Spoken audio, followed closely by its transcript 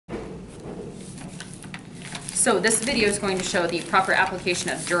So this video is going to show the proper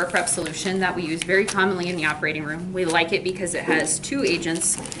application of Duraprep solution that we use very commonly in the operating room. We like it because it has two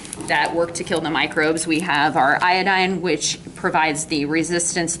agents that work to kill the microbes. We have our iodine, which provides the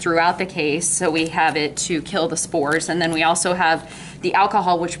resistance throughout the case, so we have it to kill the spores. And then we also have the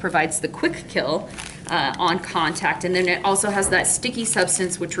alcohol, which provides the quick kill on contact. And then it also has that sticky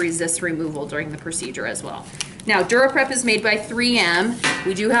substance which resists removal during the procedure as well. Now, Duraprep is made by 3M.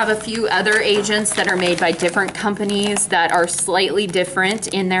 We do have a few other agents that are made by different companies that are slightly different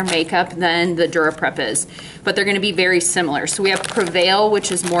in their makeup than the Duraprep is, but they're going to be very similar. So we have Prevail,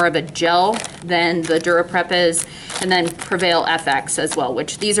 which is more of a gel than the Duraprep is, and then Prevail FX as well,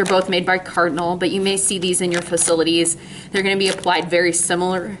 which these are both made by Cardinal, but you may see these in your facilities. They're going to be applied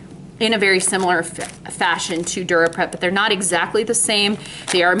in a very similar fashion to Duraprep, but they're not exactly the same.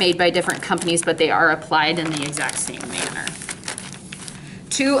 They are made by different companies, but they are applied in the exact same manner.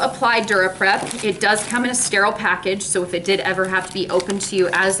 To apply Duraprep, it does come in a sterile package, so if it did ever have to be opened to you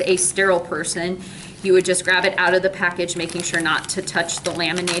as a sterile person, you would just grab it out of the package, making sure not to touch the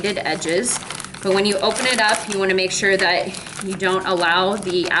laminated edges. But when you open it up, you want to make sure that you don't allow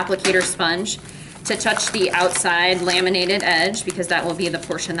the applicator sponge to touch the outside laminated edge, because that will be the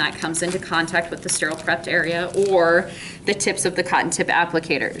portion that comes into contact with the sterile prepped area or the tips of the cotton tip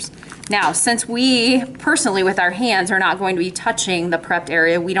applicators. Now, since we personally with our hands are not going to be touching the prepped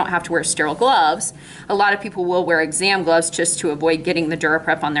area, we don't have to wear sterile gloves. A lot of people will wear exam gloves just to avoid getting the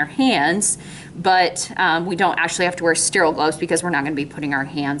Duraprep on their hands, but we don't actually have to wear sterile gloves because we're not going to be putting our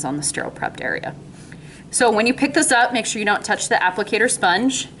hands on the sterile prepped area. So when you pick this up, make sure you don't touch the applicator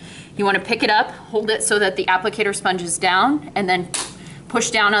sponge. You want to pick it up, hold it so that the applicator sponge is down, and then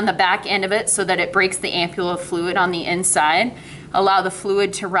push down on the back end of it so that it breaks the ampoule of fluid on the inside. Allow the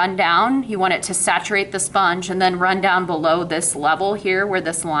fluid to run down. You want it to saturate the sponge and then run down below this level here where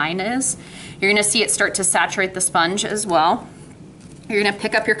this line is. You're going to see it start to saturate the sponge as well. You're going to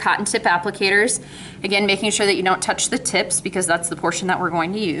pick up your cotton tip applicators, again making sure that you don't touch the tips because that's the portion that we're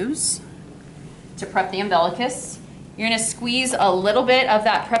going to use to prep the umbilicus. You're going to squeeze a little bit of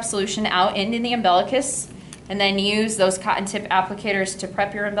that prep solution out into the umbilicus and then use those cotton tip applicators to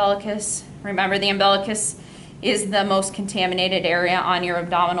prep your umbilicus. Remember, the umbilicus is the most contaminated area on your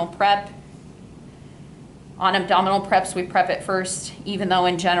abdominal prep. On abdominal preps, we prep it first, even though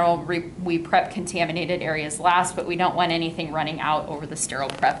in general we prep contaminated areas last, but we don't want anything running out over the sterile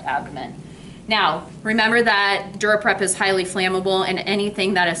prepped abdomen. Now, remember that Duraprep is highly flammable, and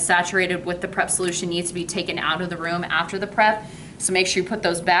anything that is saturated with the prep solution needs to be taken out of the room after the prep. So make sure you put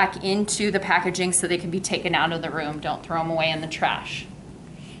those back into the packaging so they can be taken out of the room. Don't throw them away in the trash.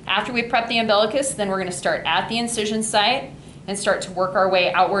 After we prep the umbilicus, then we're going to start at the incision site and start to work our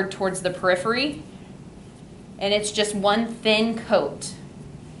way outward towards the periphery. And it's just one thin coat.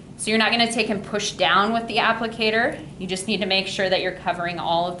 So you're not going to take and push down with the applicator. You just need to make sure that you're covering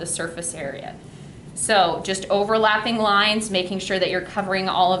all of the surface area. So just overlapping lines, making sure that you're covering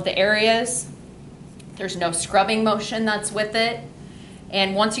all of the areas. There's no scrubbing motion that's with it.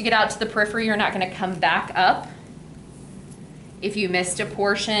 And once you get out to the periphery, you're not going to come back up. If you missed a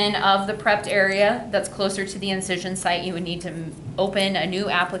portion of the prepped area that's closer to the incision site, you would need to open a new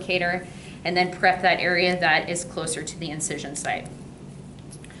applicator and then prep that area that is closer to the incision site.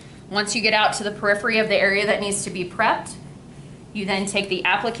 Once you get out to the periphery of the area that needs to be prepped, you then take the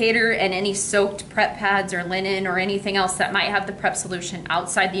applicator and any soaked prep pads or linen or anything else that might have the prep solution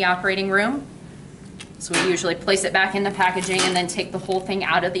outside the operating room. So we usually place it back in the packaging and then take the whole thing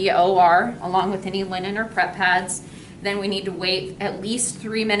out of the OR along with any linen or prep pads. Then we need to wait at least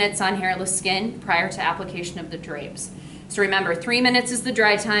 3 minutes on hairless skin prior to application of the drapes. So remember, 3 minutes is the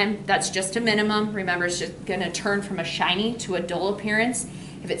dry time. That's just a minimum. Remember, it's just going to turn from a shiny to a dull appearance.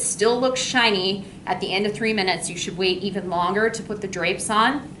 If it still looks shiny at the end of 3 minutes, you should wait even longer to put the drapes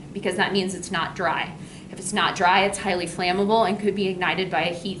on because that means it's not dry. If it's not dry, it's highly flammable and could be ignited by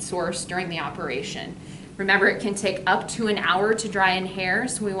a heat source during the operation. Remember, it can take up to an hour to dry in hair,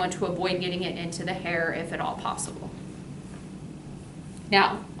 so we want to avoid getting it into the hair if at all possible.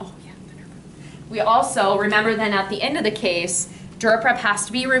 Now, we also, remember then at the end of the case, Duraprep has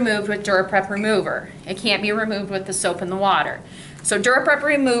to be removed with Duraprep remover. It can't be removed with the soap and the water. So Duraprep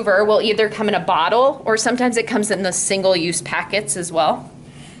remover will either come in a bottle or sometimes it comes in the single-use packets as well.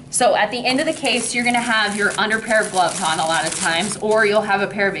 So at the end of the case, you're going to have your under pair of gloves on a lot of times, or you'll have a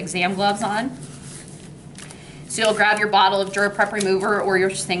pair of exam gloves on. So you'll grab your bottle of Duraprep remover or your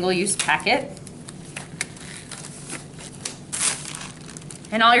single-use packet.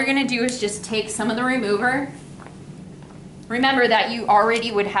 And all you're going to do is just take some of the remover. Remember that you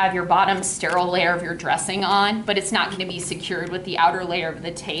already would have your bottom sterile layer of your dressing on, but it's not going to be secured with the outer layer of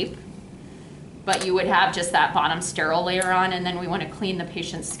the tape. but you would have just that bottom sterile layer on, and then we want to clean the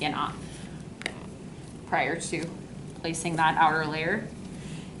patient's skin off prior to placing that outer layer.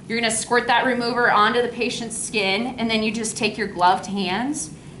 You're going to squirt that remover onto the patient's skin, and then you just take your gloved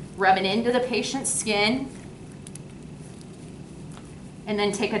hands, rub it into the patient's skin, and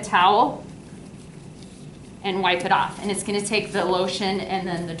then take a towel and wipe it off. And it's going to take the lotion and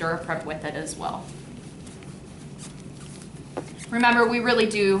then the Duraprep with it as well. Remember, we really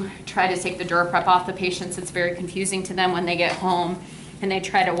do try to take the Duraprep off the patients. It's very confusing to them when they get home and they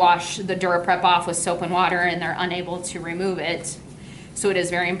try to wash the Duraprep off with soap and water and they're unable to remove it. So it is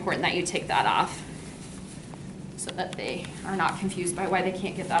very important that you take that off so that they are not confused by why they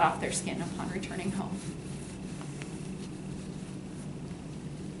can't get that off their skin upon returning home.